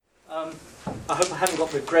I hope I haven't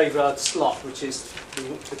got the graveyard slot, which is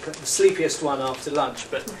the sleepiest one after lunch.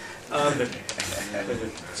 But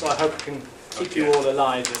so I hope I can keep you all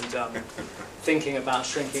alive and thinking about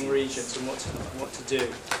shrinking regions and what to do.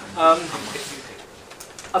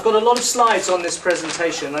 I've got a lot of slides on this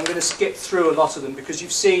presentation, and I'm going to skip through a lot of them because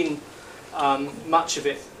you've seen much of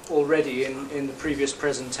it already in the previous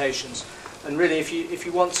presentations. And really, if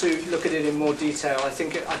you want to look at it in more detail,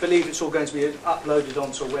 I believe it's all going to be uploaded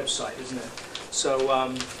onto a website, isn't it? So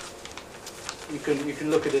you can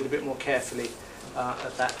look at it a bit more carefully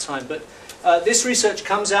at that time. But this research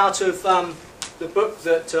comes out of the book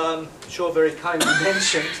that Shaw very kindly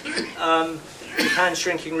mentioned, Japan's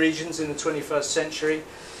Shrinking Regions in the 21st Century.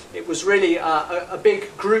 It was really a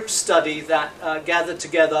big group study that gathered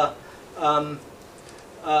together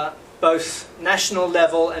both national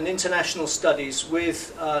level and international studies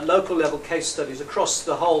with local level case studies across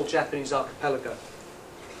the whole Japanese archipelago.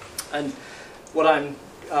 And what I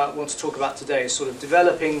want to talk about today is sort of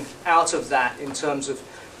developing out of that in terms of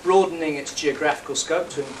broadening its geographical scope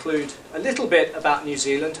to include a little bit about New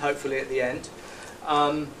Zealand, hopefully at the end,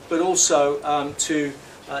 but also to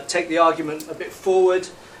take the argument a bit forward,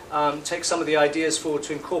 take some of the ideas forward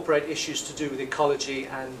to incorporate issues to do with ecology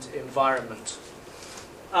and environment.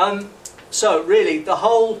 So really, the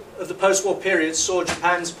whole of the post-war period saw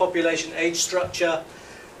Japan's population age structure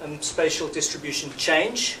and spatial distribution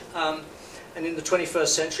change. And in the 21st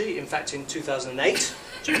century, in fact in 2008,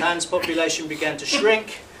 Japan's population began to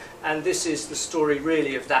shrink, and this is the story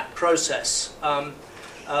really of that process and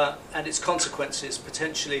its consequences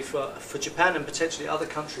potentially for Japan and potentially other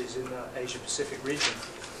countries in the Asia-Pacific region.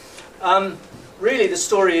 Really, the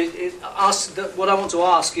story what I want to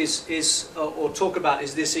ask or talk about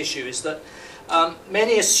is this issue, is that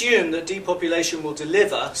many assume that depopulation will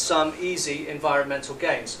deliver some easy environmental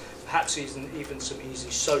gains, perhaps even some easy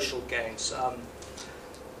social gains,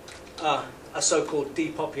 a so-called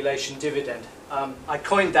depopulation dividend. I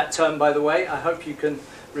coined that term, by the way. I hope you can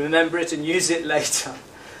remember it and use it later.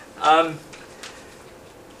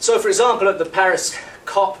 So, for example, at the Paris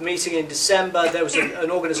COP meeting in December, there was an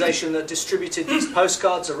organisation that distributed these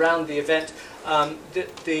postcards around the event.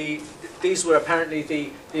 These were apparently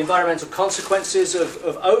the environmental consequences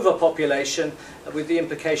of overpopulation, with the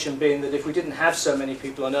implication being that if we didn't have so many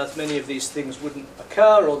people on Earth, many of these things wouldn't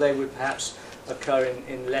occur, or they would perhaps occur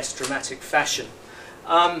in less dramatic fashion.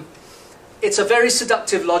 It's a very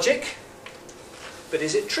seductive logic, but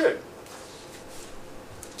is it true?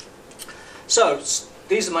 So,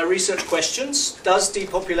 these are my research questions. Does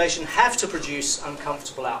depopulation have to produce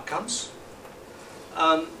uncomfortable outcomes?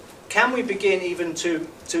 Can we begin even to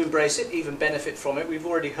embrace it, even benefit from it? We've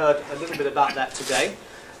already heard a little bit about that today.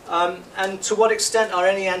 And to what extent are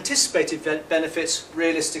any anticipated benefits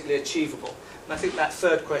realistically achievable? And I think that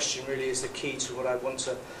third question really is the key to what I want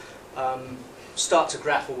to start to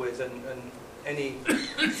grapple with, and any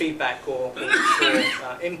feedback or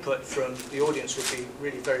input from the audience would be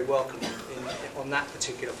really very welcome on that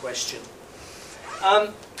particular question.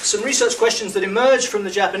 Some research questions that emerge from the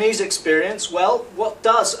Japanese experience. Well, what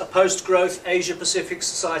does a post-growth Asia-Pacific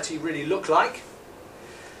society really look like?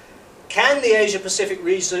 Can the Asia-Pacific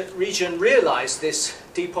region realise this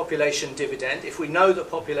depopulation dividend if we know that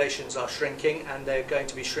populations are shrinking and they're going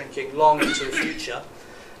to be shrinking long into the future?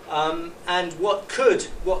 And what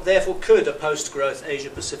therefore could a post-growth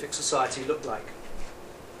Asia-Pacific society look like?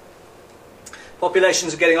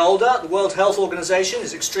 Populations are getting older. The World Health Organization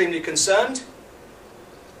is extremely concerned.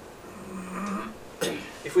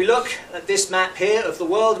 If we look at this map here of the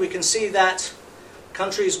world, we can see that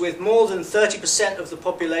countries with more than 30% of the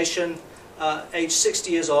population aged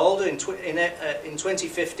 60 years old in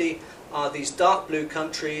 2050 are these dark blue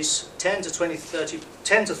countries, 10 to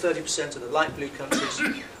 30% of the light blue countries,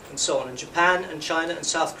 and so on. And Japan and China and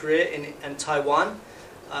South Korea and Taiwan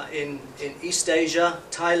in East Asia,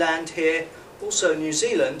 Thailand here, also New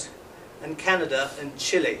Zealand and Canada and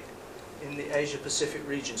Chile in the Asia-Pacific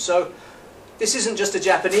region. So this isn't just a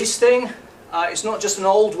Japanese thing. It's not just an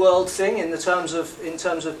old world thing in terms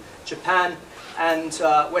of Japan and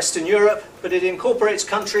Western Europe, but it incorporates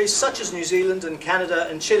countries such as New Zealand and Canada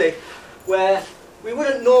and Chile, where we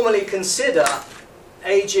wouldn't normally consider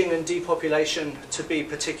aging and depopulation to be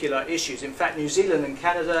particular issues. In fact, New Zealand and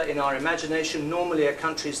Canada, in our imagination, normally are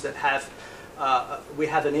countries that have, we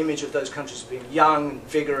have an image of those countries as being young,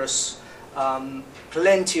 vigorous,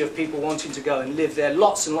 plenty of people wanting to go and live there,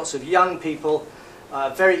 lots and lots of young people,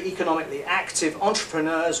 very economically active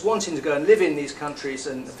entrepreneurs wanting to go and live in these countries,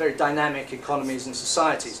 and very dynamic economies and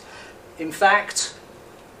societies. In fact,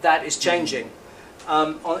 that is changing.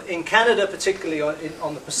 In Canada, particularly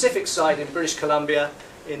on the Pacific side in British Columbia,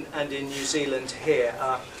 and in New Zealand here,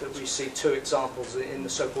 that we see two examples in the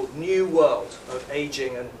so-called New World of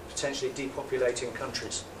aging and potentially depopulating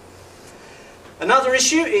countries. Another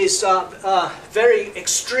issue is very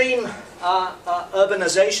extreme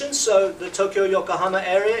urbanization. So the Tokyo-Yokohama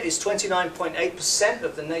area is 29.8%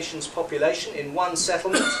 of the nation's population in one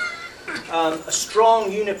settlement. A strong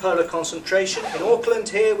unipolar concentration. In Auckland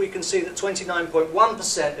here we can see that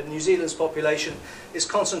 29.1% of New Zealand's population is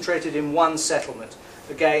concentrated in one settlement.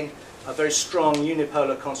 Again, a very strong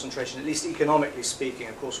unipolar concentration, at least economically speaking.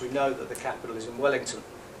 Of course we know that the capital is in Wellington.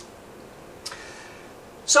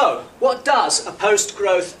 So, what does a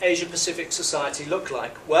post-growth Asia-Pacific society look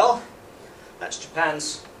like? Well, that's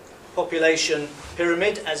Japan's population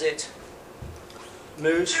pyramid as it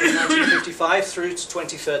moves from 1955 through to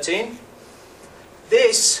 2013.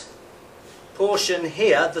 This portion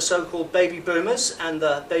here, the so-called baby boomers and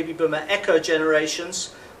the baby boomer echo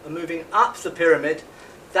generations, are moving up the pyramid.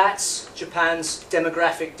 That's Japan's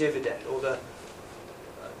demographic dividend, or the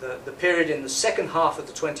period in the second half of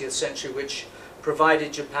the 20th century which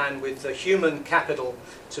provided Japan with the human capital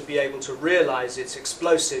to be able to realize its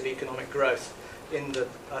explosive economic growth in the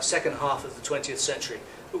second half of the 20th century.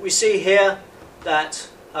 But we see here that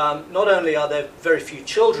not only are there very few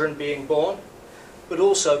children being born, but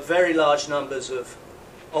also very large numbers of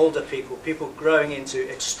older people, people growing into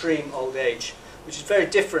extreme old age, which is a very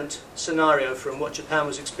different scenario from what Japan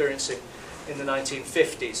was experiencing in the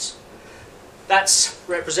 1950s. That's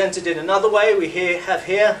represented in another way. We have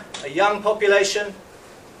here a young population,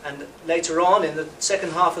 and later on in the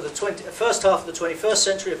second half of the first half of the 21st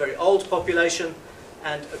century, a very old population,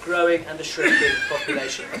 and a growing and a shrinking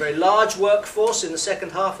population. A very large workforce in the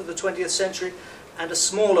second half of the 20th century, and a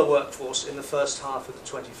smaller workforce in the first half of the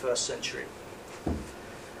 21st century.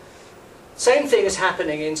 Same thing is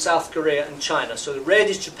happening in South Korea and China. So the red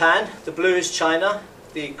is Japan, the blue is China,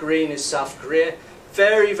 the green is South Korea.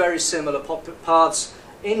 Very, very similar paths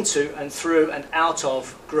into and through and out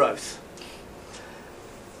of growth.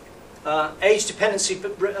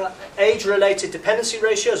 Age-related dependency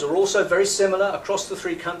ratios are also very similar across the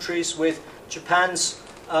three countries, with Japan's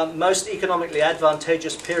most economically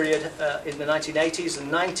advantageous period in the 1980s and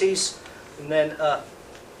 90s, and then a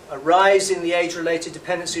rise in the age-related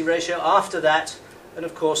dependency ratio after that, and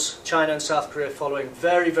of course China and South Korea following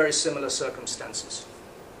very, very similar circumstances.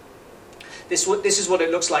 This is what it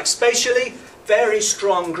looks like spatially. Very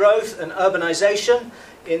strong growth and urbanization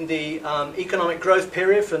in the economic growth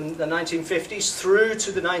period from the 1950s through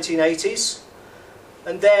to the 1980s.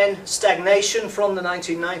 And then stagnation from the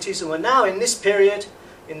 1990s. And we're now in this period,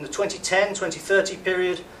 in the 2010-2030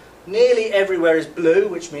 period, nearly everywhere is blue,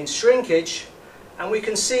 which means shrinkage. And we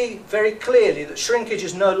can see very clearly that shrinkage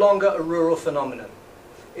is no longer a rural phenomenon.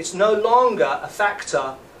 It's no longer a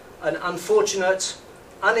factor, an unfortunate,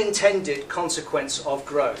 unintended consequence of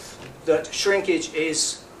growth, that shrinkage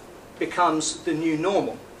becomes the new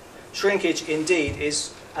normal. Shrinkage indeed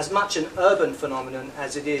is as much an urban phenomenon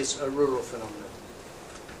as it is a rural phenomenon.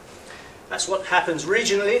 That's what happens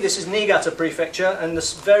regionally. This is Niigata Prefecture, and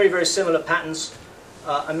this very, very similar patterns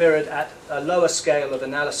are mirrored at a lower scale of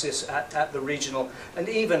analysis at the regional and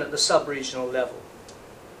even at the sub-regional level.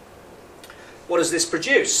 What has this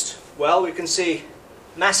produced? Well, we can see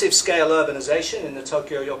massive scale urbanization in the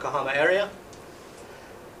Tokyo-Yokohama area,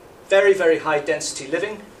 very, very high density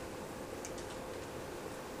living,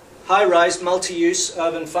 high-rise multi-use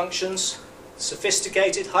urban functions,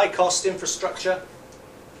 sophisticated high-cost infrastructure.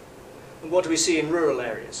 And what do we see in rural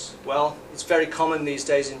areas? Well, it's very common these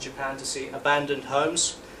days in Japan to see abandoned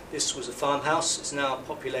homes. This was a farmhouse. It's now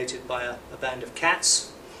populated by a band of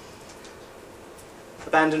cats.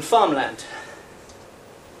 Abandoned farmland,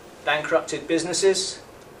 bankrupted businesses,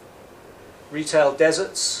 retail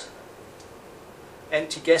deserts,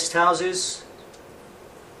 empty guest houses,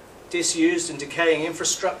 disused and decaying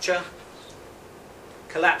infrastructure,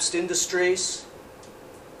 collapsed industries,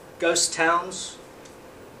 ghost towns,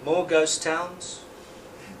 more ghost towns.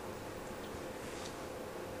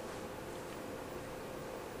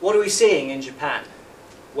 What are we seeing in Japan?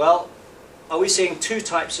 Well, are we seeing two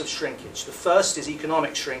types of shrinkage? The first is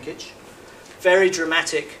economic shrinkage, very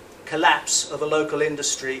dramatic collapse of a local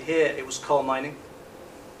industry. Here it was coal mining,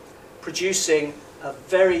 producing a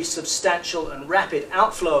very substantial and rapid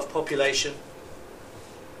outflow of population.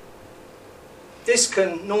 This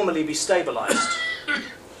can normally be stabilized.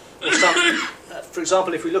 For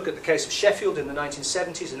example, if we look at the case of Sheffield in the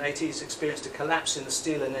 1970s and 80s, experienced a collapse in the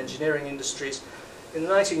steel and engineering industries. In the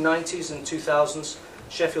 1990s and 2000s,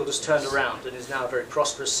 Sheffield has turned around and is now a very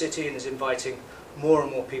prosperous city and is inviting more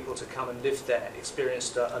and more people to come and live there. It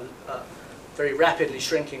experienced a very rapidly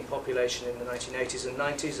shrinking population in the 1980s and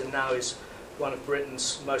 90s, and now is one of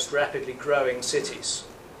Britain's most rapidly growing cities.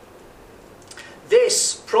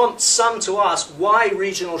 This prompts some to ask why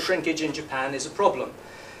regional shrinkage in Japan is a problem.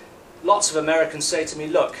 Lots of Americans say to me,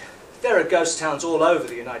 look, there are ghost towns all over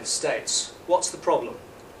the United States. What's the problem?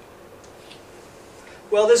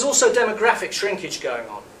 Well, there's also demographic shrinkage going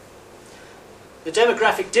on. The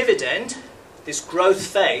demographic dividend, this growth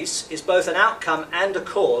phase, is both an outcome and a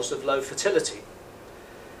cause of low fertility.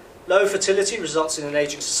 Low fertility results in an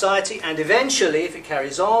aging society, and eventually, if it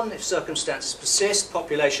carries on, if circumstances persist,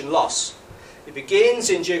 population loss. It begins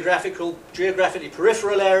in geographically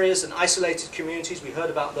peripheral areas and isolated communities. We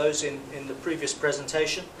heard about those in the previous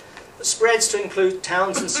presentation. It spreads to include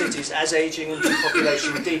towns and cities as aging and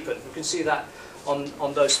population deepen. You can see that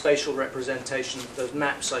on those spatial representations, those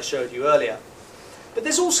maps I showed you earlier. But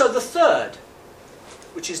there's also the third,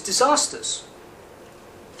 which is disasters.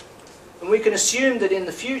 And we can assume that in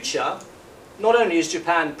the future, not only is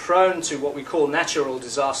Japan prone to what we call natural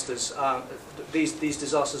disasters, these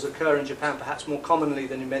disasters occur in Japan perhaps more commonly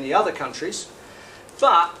than in many other countries,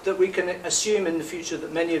 but that we can assume in the future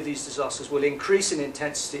that many of these disasters will increase in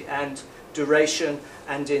intensity and duration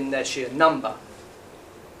and in their sheer number.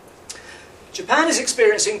 Japan is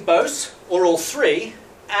experiencing both, or all three,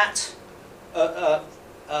 at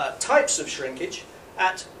types of shrinkage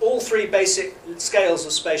at all three basic scales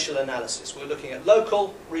of spatial analysis. We're looking at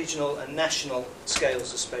local, regional, and national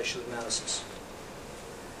scales of spatial analysis.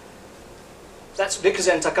 That's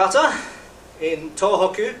Rikuzen Takata in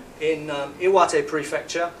Tohoku, in Iwate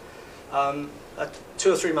Prefecture,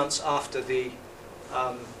 2 or 3 months after the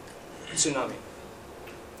tsunami.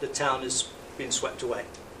 The town has been swept away.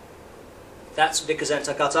 That's Rikuzen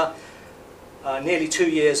Takata, nearly 2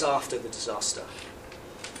 years after the disaster.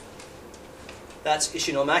 That's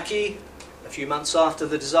Ishinomaki, a few months after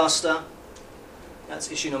the disaster. That's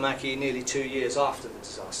Ishinomaki, nearly 2 years after the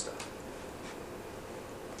disaster.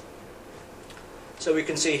 So we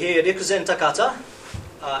can see here Rikuzen Takata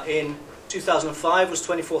in 2005 was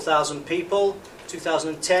 24,000 people,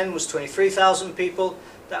 2010 was 23,000 people.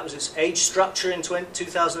 That was its age structure in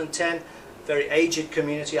 2010, very aged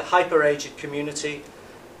community, a hyper-aged community,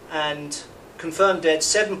 and confirmed dead,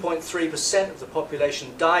 7.3% of the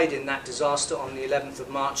population died in that disaster on the 11th of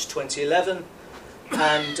March 2011,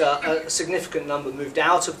 and a significant number moved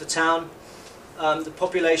out of the town. The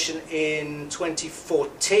population in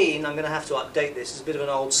 2014, I'm going to have to update this, it's a bit of an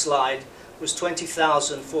old slide, was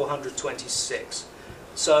 20,426.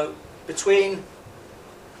 So between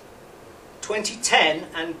 2010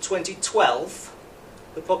 and 2012,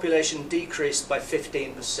 the population decreased by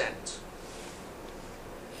 15%.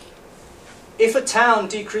 If a town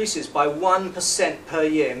decreases by 1% per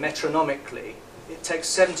year metronomically, it takes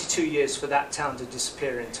 72 years for that town to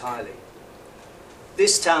disappear entirely.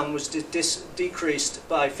 This town was decreased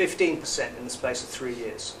by 15% in the space of 3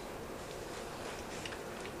 years.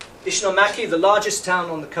 Ishinomaki, the largest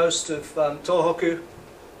town on the coast of Tohoku,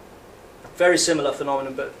 very similar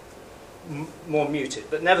phenomenon, but more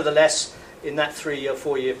muted. But nevertheless, in that 3-year,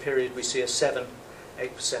 4-year period, we see a 7-8%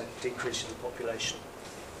 decrease in the population.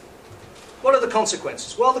 What are the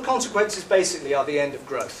consequences? Well, the consequences basically are the end of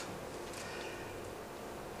growth.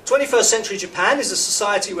 21st century Japan is a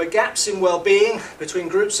society where gaps in well-being between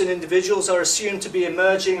groups and individuals are assumed to be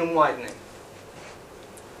emerging and widening.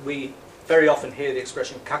 We very often hear the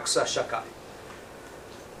expression kakusa shakai.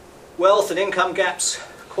 Wealth and income gaps,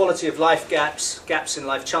 quality of life gaps, gaps in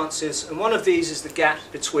life chances, and one of these is the gap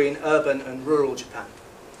between urban and rural Japan.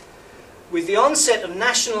 With the onset of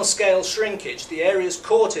national scale shrinkage, the areas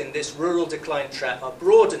caught in this rural decline trap are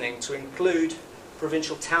broadening to include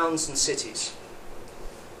provincial towns and cities.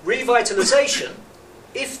 Revitalization,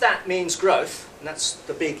 if that means growth, and that's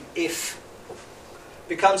the big if,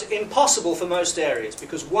 becomes impossible for most areas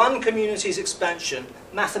because one community's expansion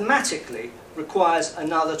mathematically requires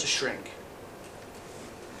another to shrink.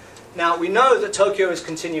 Now, we know that Tokyo is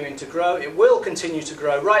continuing to grow. It will continue to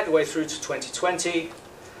grow right the way through to 2020.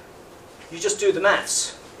 You just do the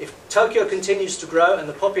maths. If Tokyo continues to grow and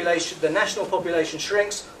the national population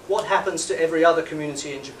shrinks, what happens to every other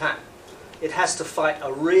community in Japan? It has to fight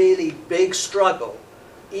a really big struggle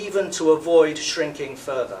even to avoid shrinking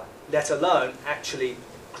further, let alone actually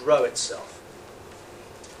grow itself.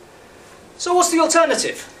 So what's the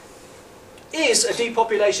alternative? Is a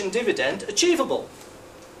depopulation dividend achievable?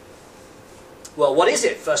 Well, what is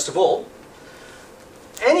it, first of all?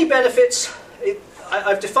 Any benefits,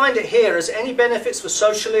 I've defined it here as any benefits for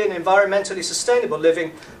socially and environmentally sustainable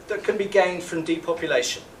living that can be gained from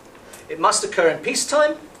depopulation. It must occur in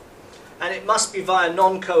peacetime, and it must be via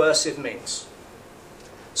non-coercive means.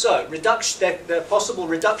 So, there are possible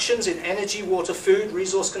reductions in energy, water, food,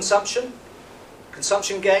 resource consumption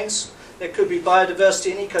gains. There could be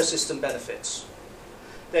biodiversity and ecosystem benefits.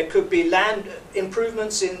 There could be land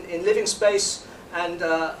improvements in living space and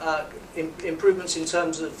improvements in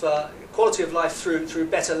terms of quality of life through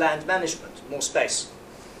better land management, more space.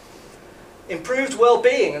 Improved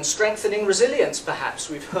well-being and strengthening resilience, perhaps.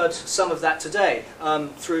 We've heard some of that today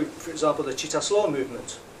through, for example, the Chitas Law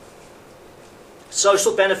movement.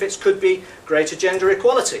 Social benefits could be greater gender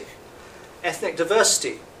equality, ethnic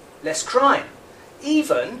diversity, less crime,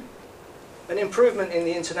 even an improvement in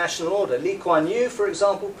the international order. Lee Kuan Yew, for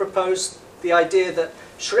example, proposed the idea that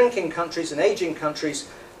shrinking countries and aging countries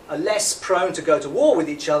are less prone to go to war with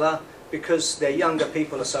each other because their younger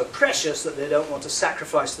people are so precious that they don't want to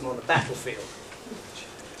sacrifice them on the battlefield.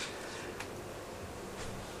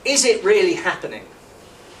 Is it really happening?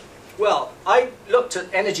 Well, I looked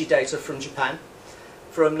at energy data from Japan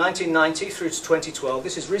from 1990 through to 2012.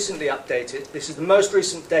 This is recently updated. This is the most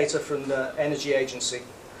recent data from the Energy Agency.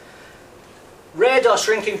 Red are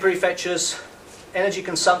shrinking prefectures, energy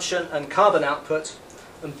consumption and carbon output,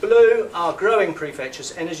 and blue are growing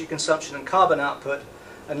prefectures, energy consumption and carbon output,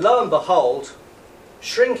 and lo and behold,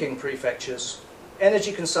 shrinking prefectures,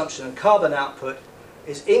 energy consumption and carbon output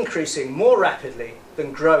is increasing more rapidly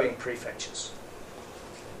than growing prefectures.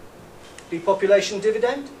 Depopulation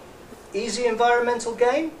dividend? Easy environmental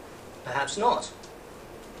gain? Perhaps not.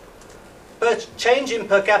 But change in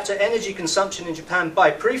per capita energy consumption in Japan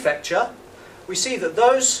by prefecture, we see that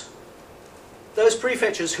those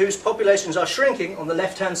prefectures whose populations are shrinking on the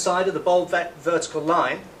left-hand side of the bold vertical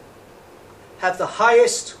line have the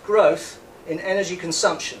highest growth in energy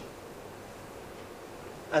consumption.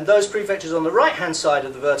 And those prefectures on the right-hand side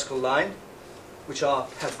of the vertical line, which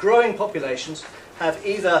have growing populations, have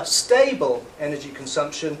either stable energy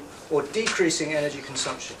consumption or decreasing energy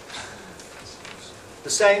consumption. The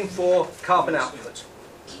same for carbon output.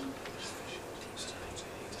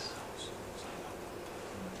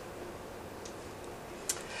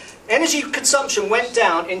 Energy consumption went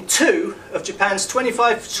down in 2 of Japan's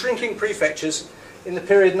 25 shrinking prefectures in the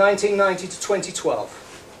period 1990 to 2012.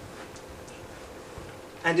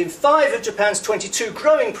 And in 5 of Japan's 22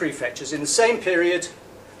 growing prefectures in the same period,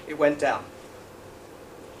 it went down.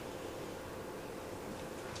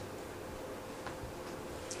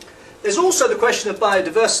 There's also the question of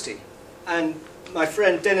biodiversity, and my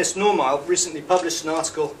friend Dennis Normile recently published an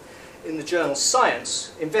article in the journal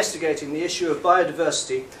Science investigating the issue of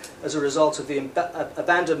biodiversity as a result of the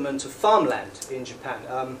abandonment of farmland in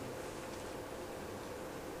Japan,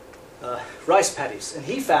 rice paddies. And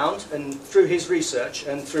he found, and through his research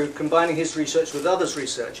and through combining his research with others'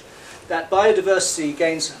 research, that biodiversity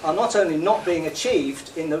gains are not only not being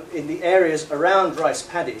achieved in the areas around rice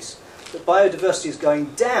paddies, that biodiversity is going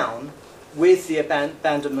down with the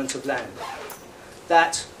abandonment of land.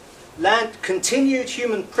 That continued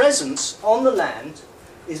human presence on the land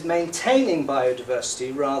is maintaining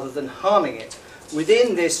biodiversity rather than harming it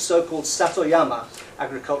within this so-called Satoyama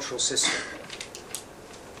agricultural system.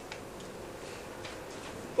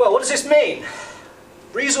 Well, what does this mean?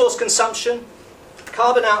 Resource consumption,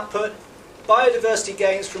 carbon output, biodiversity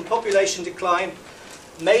gains from population decline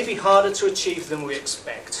may be harder to achieve than we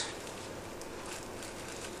expect.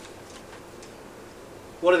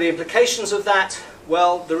 What are the implications of that?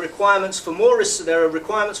 Well, there are requirements for more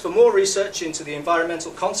research into the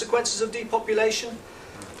environmental consequences of depopulation.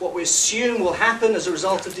 What we assume will happen as a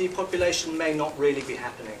result of depopulation may not really be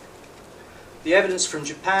happening. The evidence from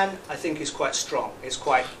Japan, I think, is quite strong. It's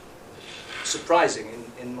quite surprising,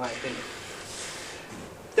 in my opinion.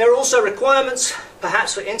 There are also requirements,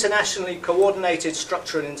 perhaps, for internationally coordinated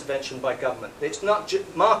structural intervention by government. It's not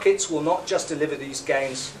markets will not just deliver these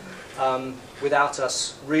gains without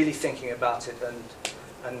us really thinking about it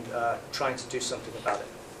and trying to do something about it.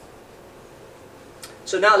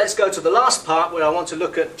 So now let's go to the last part, where I want to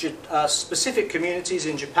look at specific communities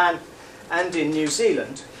in Japan and in New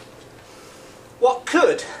Zealand. What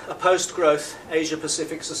could a post-growth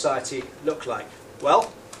Asia-Pacific society look like?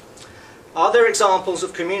 Well, are there examples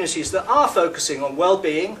of communities that are focusing on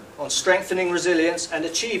well-being, on strengthening resilience and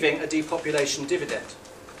achieving a depopulation dividend?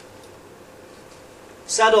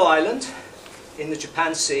 Sado Island in the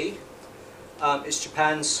Japan Sea is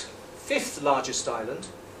Japan's 5th largest island.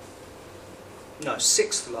 No,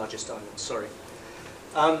 6th largest island, sorry.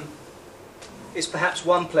 Is perhaps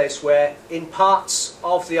one place where, in parts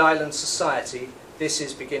of the island society, this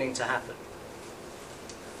is beginning to happen.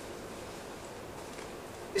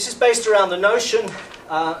 This is based around the notion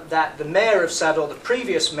that the mayor of Sado, the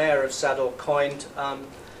previous mayor of Sado, coined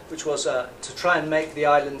which was to try and make the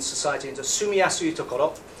island society into sumiyasu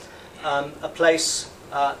tokoro, a place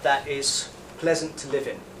that is pleasant to live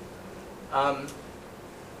in.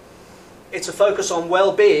 It's a focus on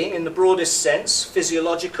well-being in the broadest sense,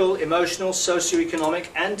 physiological, emotional, socio-economic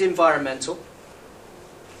and environmental.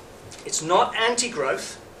 It's not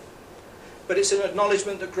anti-growth, but it's an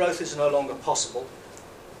acknowledgement that growth is no longer possible.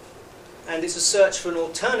 And it's a search for an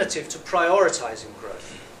alternative to prioritizing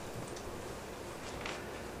growth.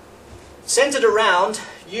 Centered around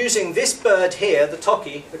using this bird here, the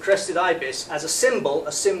toki, the crested ibis, as a symbol,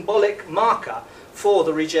 a symbolic marker for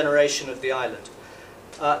the regeneration of the island.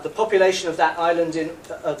 The population of that island,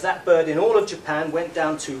 of that bird in all of Japan went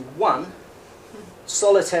down to one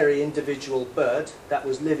solitary individual bird that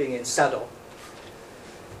was living in Sado.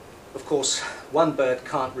 Of course, one bird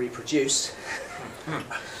can't reproduce.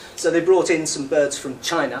 So they brought in some birds from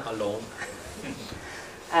China. Alone.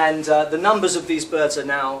 And the numbers of these birds are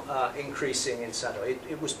now increasing in Sado.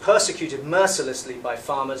 It was persecuted mercilessly by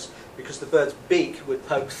farmers because the bird's beak would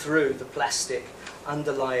poke through the plastic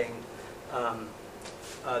underlying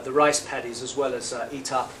the rice paddies, as well as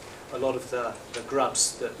eat up a lot of the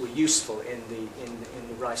grubs that were useful in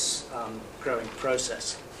the rice growing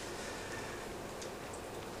process.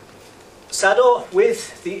 Sado,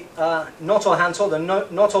 with the Noto Hanto, the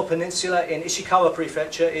Noto Peninsula in Ishikawa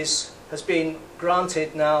Prefecture, has been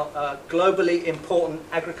granted now globally important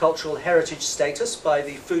agricultural heritage status by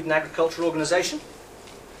the Food and Agriculture Organization.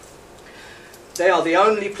 They are the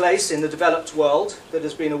only place in the developed world that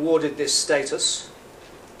has been awarded this status.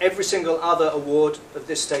 Every single other award of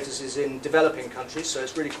this status is in developing countries, so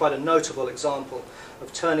it's really quite a notable example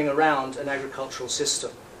of turning around an agricultural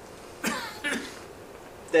system.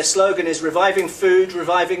 Their slogan is reviving food,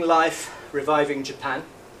 reviving life, reviving Japan.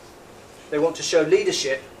 They want to show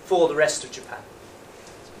leadership for the rest of Japan.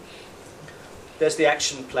 There's the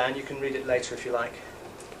action plan. You can read it later if you like.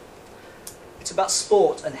 It's about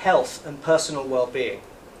sport and health and personal well-being.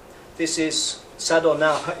 This is, Sado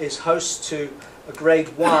now is host to a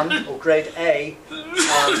grade 1 or grade A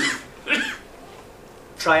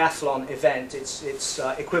triathlon event. It's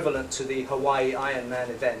equivalent to the Hawaii Ironman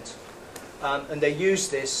event. And they use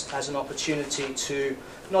this as an opportunity to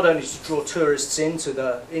not only to draw tourists into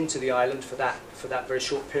the island for that very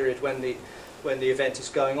short period when the event is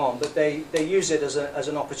going on, but they use it as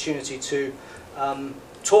an opportunity to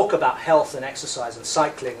talk about health and exercise and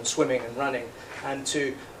cycling and swimming and running, and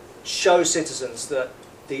to show citizens that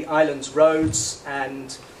the island's roads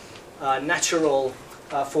and natural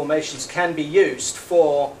formations can be used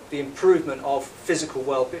for the improvement of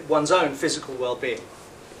one's own physical well-being.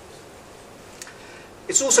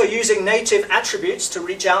 It's also using native attributes to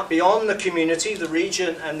reach out beyond the community, the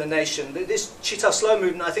region and the nation. This Chita Slow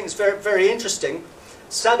movement, I think, is very, very interesting.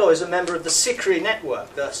 Sado is a member of the SICRI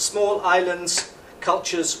network, the Small Islands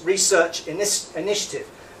Cultures Research Initiative.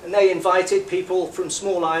 And they invited people from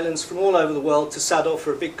small islands from all over the world to Sado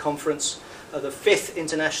for a big conference. The 5th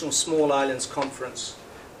International Small Islands Conference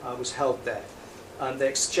was held there. They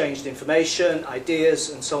exchanged information, ideas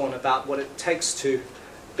and so on about what it takes to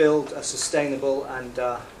build a sustainable and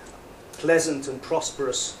pleasant and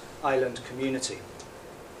prosperous island community.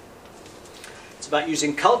 It's about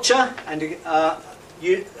using culture and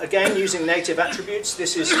again using native attributes.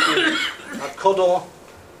 This is the Kodo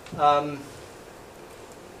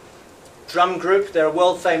drum group. They're a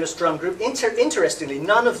world-famous drum group. Interestingly,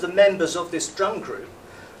 none of the members of this drum group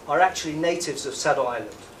are actually natives of Sado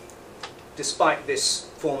Island, despite this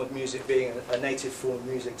form of music being a native form of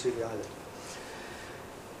music to the island.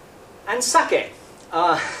 And sake.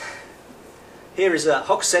 Here is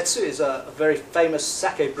Hokusetsu, is a very famous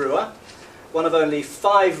sake brewer. One of only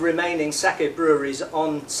 5 remaining sake breweries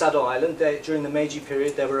on Sado Island. During the Meiji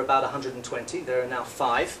period, there were about 120. There are now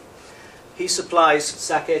 5. He supplies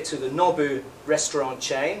sake to the Nobu restaurant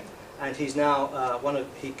chain, and he's now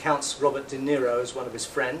he counts Robert De Niro as one of his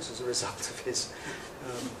friends as a result of his.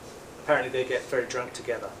 Apparently, they get very drunk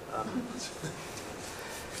together.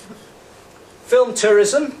 Film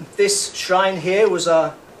tourism. This shrine here was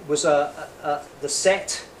the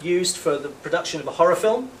set used for the production of a horror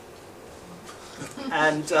film,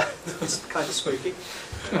 and it was kind of spooky.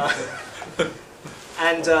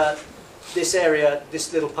 This area,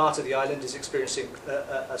 this little part of the island, is experiencing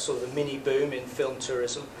a sort of a mini boom in film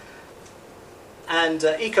tourism and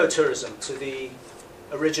ecotourism to the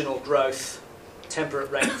original growth temperate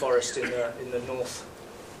rainforest in the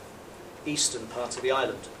north-eastern part of the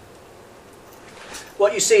island.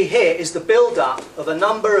 What you see here is the build-up of a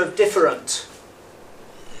number of different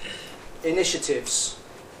initiatives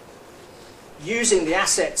using the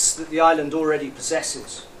assets that the island already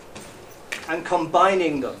possesses. and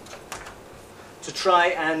combining them to try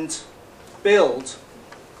and build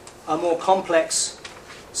a more complex,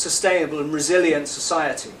 sustainable and resilient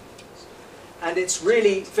society. And it's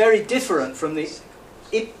really very different from the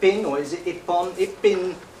Ipin, or is it Ippon?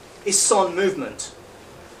 Ipin Isson movement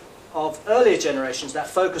of earlier generations that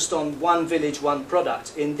focused on one village, one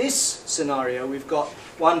product. In this scenario, we've got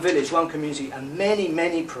one village, one community, and many,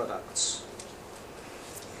 many products.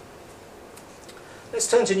 Let's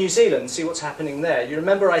turn to New Zealand and see what's happening there. You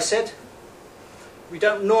remember I said we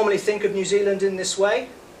don't normally think of New Zealand in this way?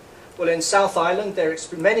 Well, in South Island, there are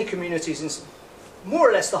many communities, in more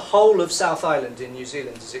or less the whole of South Island in New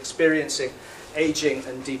Zealand is experiencing ageing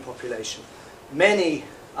and depopulation. Many,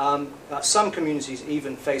 some communities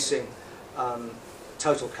even facing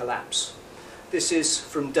total collapse. This is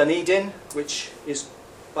from Dunedin, which is,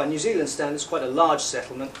 by New Zealand standards, quite a large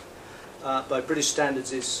settlement. By British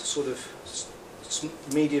standards is sort of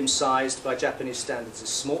medium-sized, by Japanese standards is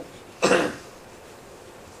small.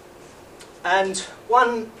 And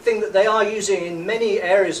one thing that they are using in many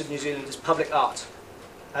areas of New Zealand is public art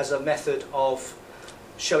as a method of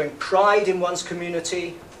showing pride in one's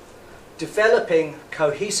community, developing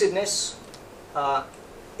cohesiveness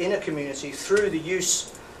in a community through the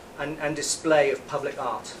use and display of public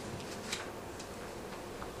art.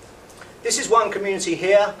 This is one community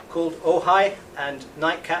here called Ohai and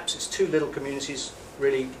Nightcaps. It's two little communities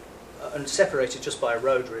really and separated just by a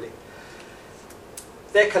road really.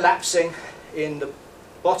 They're collapsing in the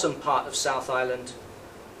bottom part of South Island.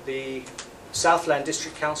 The Southland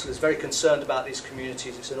District Council is very concerned about these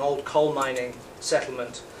communities. It's an old coal mining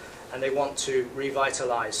settlement and they want to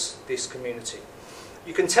revitalise this community.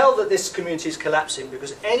 You can tell that this community is collapsing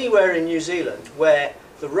because anywhere in New Zealand where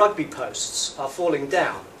the rugby posts are falling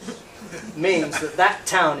down means that that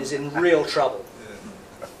town is in real trouble.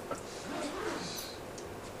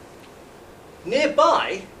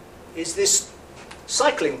 Nearby is this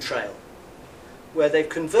cycling trail where they've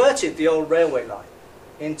converted the old railway line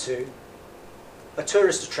into a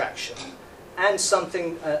tourist attraction and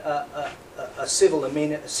something, a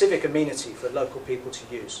civic amenity for local people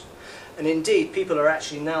to use. And indeed, people are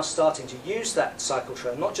actually now starting to use that cycle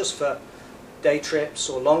trail, not just for day trips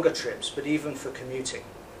or longer trips, but even for commuting.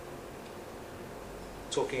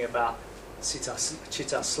 Talking about Chita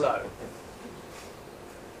Slow.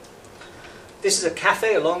 This is a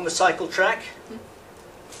cafe along the cycle track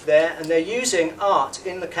there, and they're using art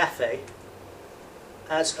in the cafe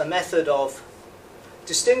as a method of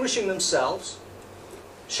distinguishing themselves,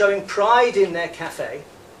 showing pride in their cafe,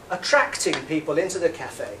 attracting people into the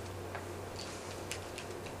cafe.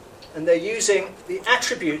 And they're using the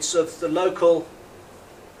attributes of the local,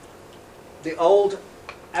 the old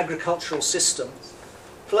agricultural system,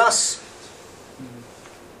 plus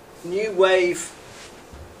new wave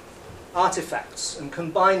artifacts and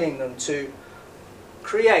combining them to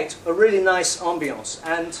create a really nice ambience.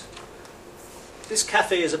 And this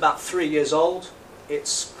cafe is about 3 years old.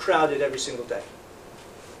 It's crowded every single day.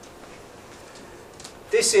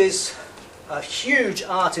 This is a huge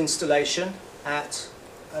art installation at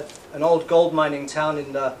an old gold mining town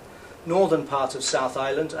in the northern part of South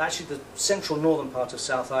Island, actually the central northern part of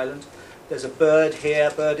South Island. There's a bird here,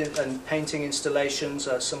 and painting installations,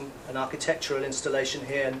 an architectural installation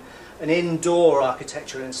here, and an indoor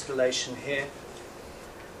architectural installation here.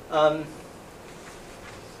 The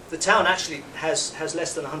town actually has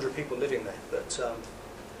less than 100 people living there, but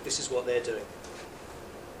this is what they're doing.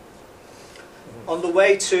 On the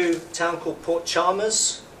way to a town called Port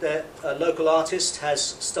Chalmers, a local artist has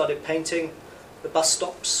started painting the bus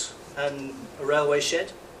stops and a railway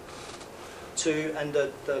shed. And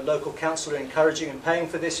the local council are encouraging and paying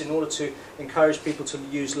for this in order to encourage people to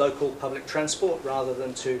use local public transport rather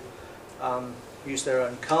than to use their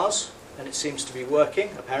own cars, and it seems to be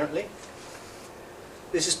working apparently.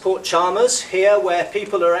 This is Port Chalmers here, where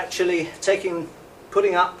people are actually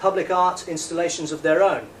putting up public art installations of their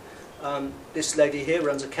own. This lady here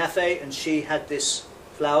runs a cafe, and she had this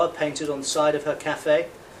flower painted on the side of her cafe.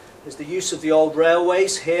 There's the use of the old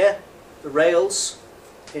railways here, the rails,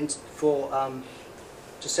 to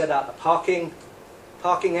set out a parking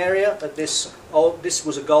area at this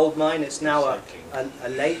was a gold mine. It's now a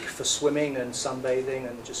lake for swimming and sunbathing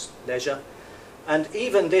and just leisure. And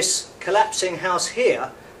even this collapsing house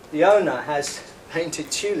here, the owner has painted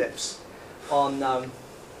tulips on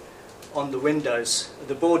the windows,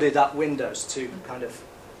 the boarded up windows, to kind of,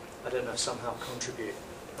 I don't know, somehow contribute.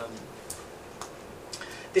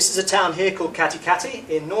 This is a town here called Katikati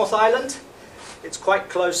in North Island. It's quite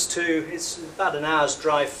close to, it's about an hour's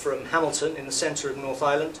drive from Hamilton in the centre of North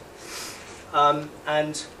Island.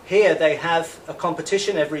 And here they have a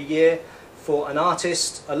competition every year for an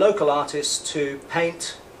artist, a local artist, to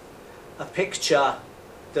paint a picture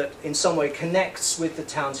that in some way connects with the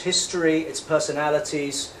town's history, its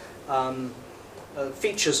personalities,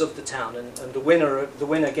 features of the town, and the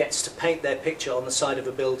winner gets to paint their picture on the side of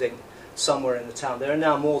a building somewhere in the town. There are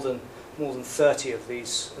now more than 30 of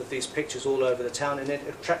these pictures all over the town, and it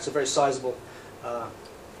attracts a very sizable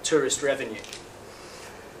tourist revenue.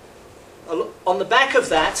 On the back of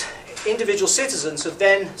that, individual citizens have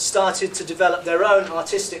then started to develop their own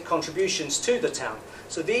artistic contributions to the town.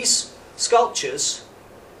 So these sculptures,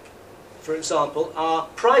 for example, are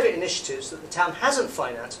private initiatives that the town hasn't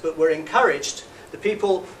financed, but were encouraged. The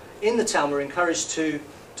people in the town were encouraged to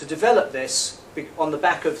develop this on the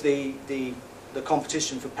back of the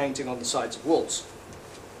competition for painting on the sides of walls.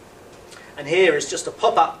 And here is just a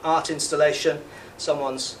pop-up art installation.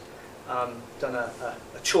 Someone's done a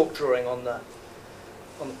chalk drawing on the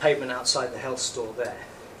pavement outside the health store there.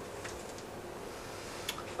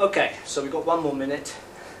 Okay, so we've got one more minute.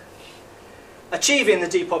 Achieving the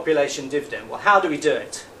depopulation dividend. Well, how do we do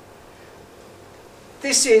it?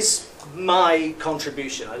 This is my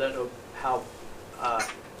contribution. I don't know how...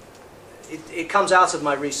 it comes out of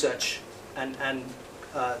my research and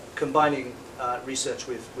combining research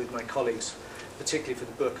with my colleagues, particularly for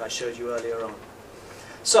the book I showed you earlier on.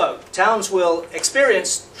 So, towns will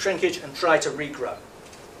experience shrinkage and try to regrow.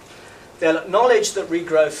 They'll acknowledge that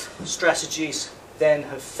regrowth strategies then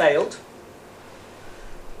have failed.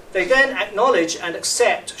 They then acknowledge and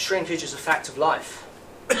accept shrinkage as a fact of life.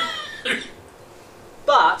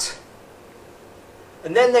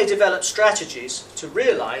 And then they develop strategies to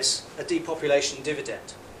realize a depopulation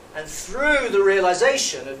dividend. And through the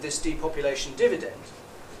realization of this depopulation dividend,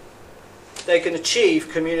 they can achieve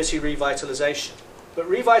community revitalization. But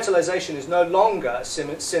revitalization is no longer a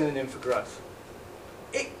synonym for growth.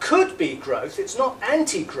 It could be growth, it's not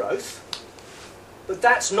anti-growth, but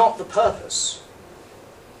that's not the purpose.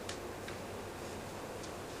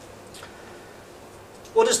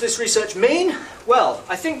 What does this research mean? Well,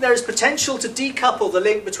 I think there is potential to decouple the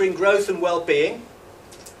link between growth and well-being.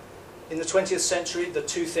 In the 20th century, the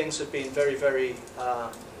two things have been very, very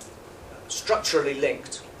structurally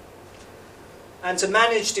linked. And to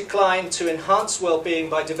manage decline to enhance well-being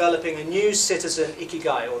by developing a new citizen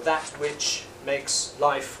ikigai, or that which makes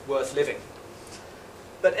life worth living.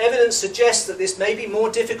 But evidence suggests that this may be more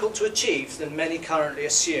difficult to achieve than many currently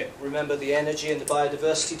assume. Remember the energy and the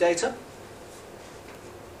biodiversity data?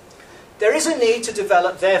 There is a need to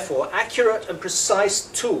develop, therefore, accurate and precise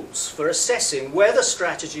tools for assessing whether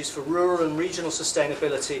strategies for rural and regional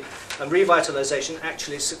sustainability and revitalization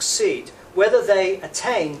actually succeed, whether they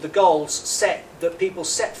attain the goals that people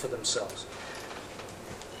set for themselves,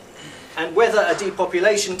 and whether a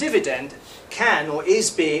depopulation dividend can or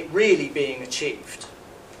is really being achieved.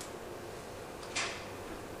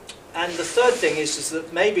 And the third thing is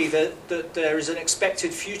that maybe that there is an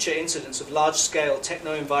expected future incidence of large-scale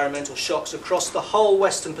techno-environmental shocks across the whole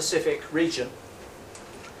Western Pacific region,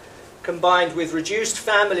 combined with reduced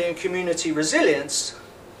family and community resilience,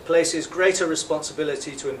 places greater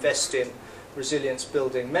responsibility to invest in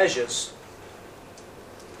resilience-building measures.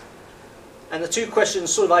 And the two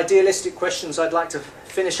questions, sort of idealistic questions I'd like to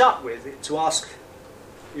finish up with, to ask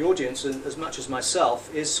the audience as much as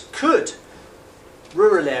myself, is could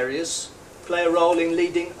rural areas play a role in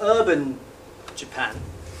leading urban Japan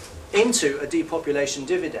into a depopulation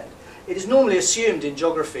dividend? It is normally assumed in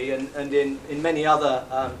geography and in many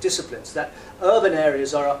other disciplines that urban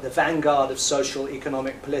areas are at the vanguard of social,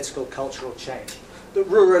 economic, political, cultural change. That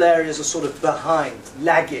rural areas are sort of behind,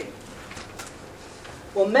 lagging.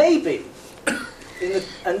 Well, maybe,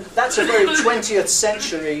 and that's a very 20th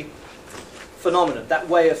century phenomenon, that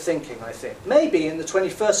way of thinking, I think. Maybe in the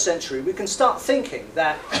 21st century we can start thinking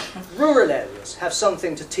that rural areas have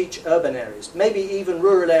something to teach urban areas. Maybe even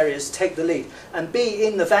rural areas take the lead and be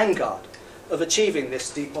in the vanguard of achieving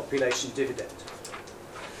this depopulation dividend.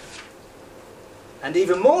 And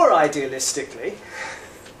even more idealistically,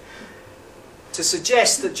 to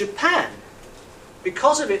suggest that Japan,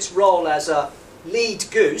 because of its role as a lead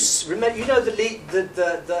goose, remember, you know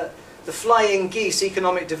the flying geese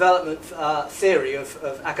economic development theory of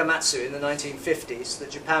Akamatsu in the 1950s, that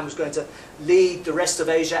Japan was going to lead the rest of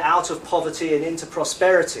Asia out of poverty and into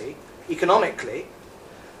prosperity economically,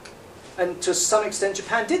 and to some extent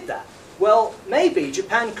Japan did that. Well, maybe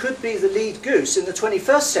Japan could be the lead goose in the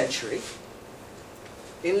 21st century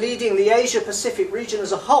in leading the Asia-Pacific region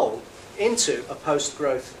as a whole into a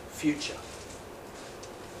post-growth future.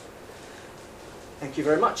 Thank you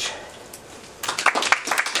very much.